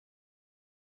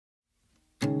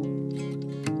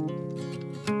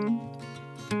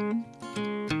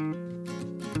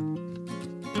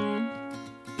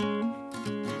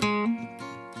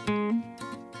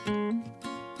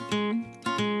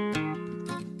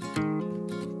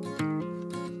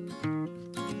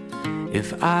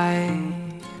If I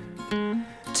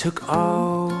took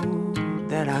all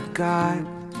that I got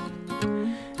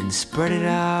and spread it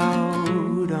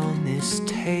out on this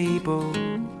table,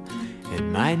 it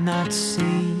might not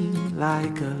seem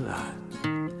like a lot.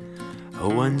 A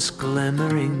once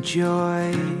glimmering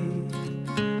joy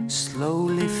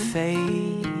slowly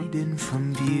fading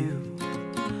from view.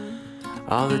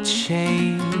 All the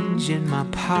change in my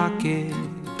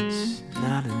pocket's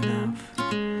not enough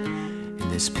in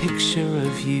this picture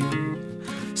of you.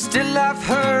 Still I've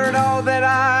heard all that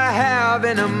I have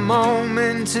in a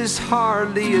moment is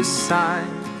hardly a sign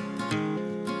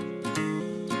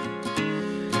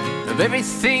of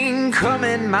everything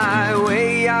coming my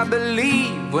way. I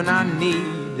believe when I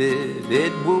need it,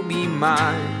 it will be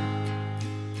mine.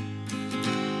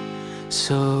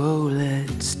 So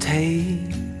let's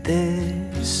take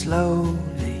this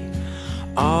slowly.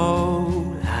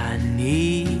 All I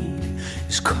need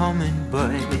is coming,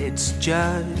 but it's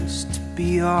just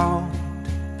beyond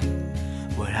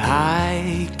what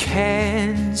I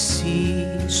can see.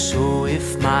 So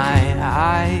if my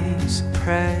eyes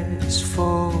press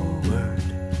forward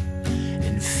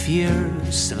in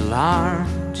fierce alarm,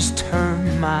 just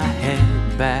turn my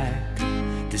head back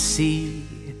to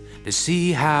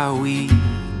see how we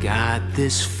got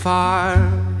this far,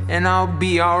 and I'll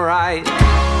be alright.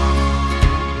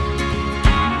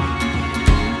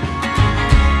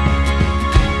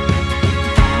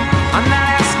 I'm not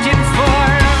asking for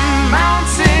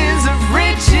mountains of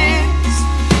riches,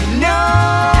 no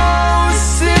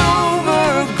silver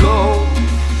or gold.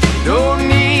 Don't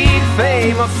need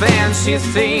fame or fancy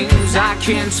things I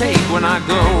can't take when I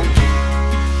go.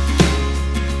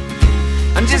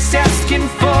 I'm just asking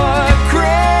for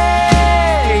grace,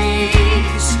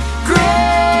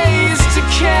 grace to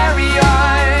carry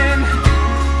on,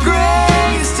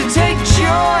 grace to take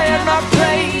joy at my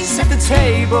place at the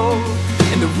table,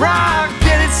 and the rock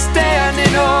that it's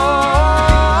standing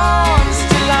on.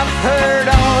 Still I've heard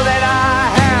all that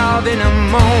I have in a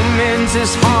moment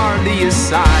is hardly a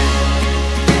sign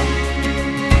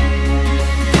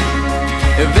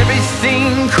of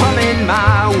everything coming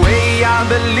my way. I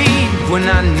believe when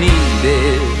I need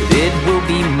it, it will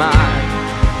be mine.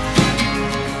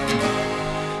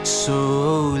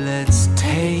 So let's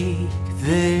take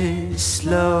this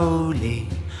slowly.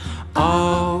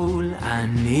 All I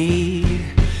need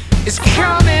is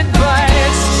coming, but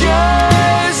it's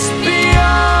just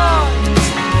beyond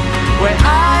what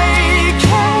I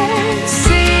can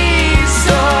see.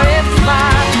 So if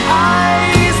my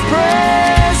eyes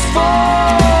press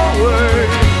forward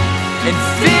in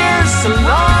fierce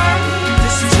alarm,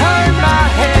 just turn my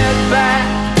head back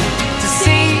to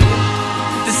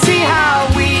see how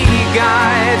we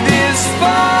got this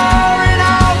far, and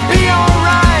I'll be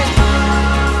alright.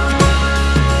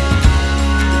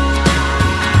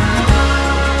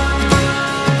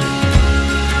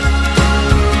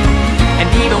 And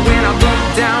even when I look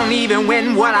down, even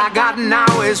when what I got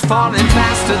now is falling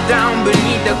faster down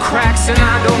beneath the cracks, and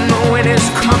I don't know when it's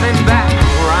coming back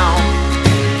around,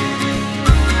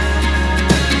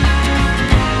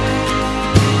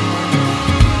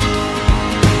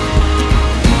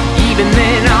 even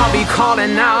then I'll be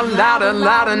calling out louder,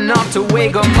 loud enough to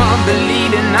wake up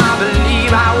unbelieving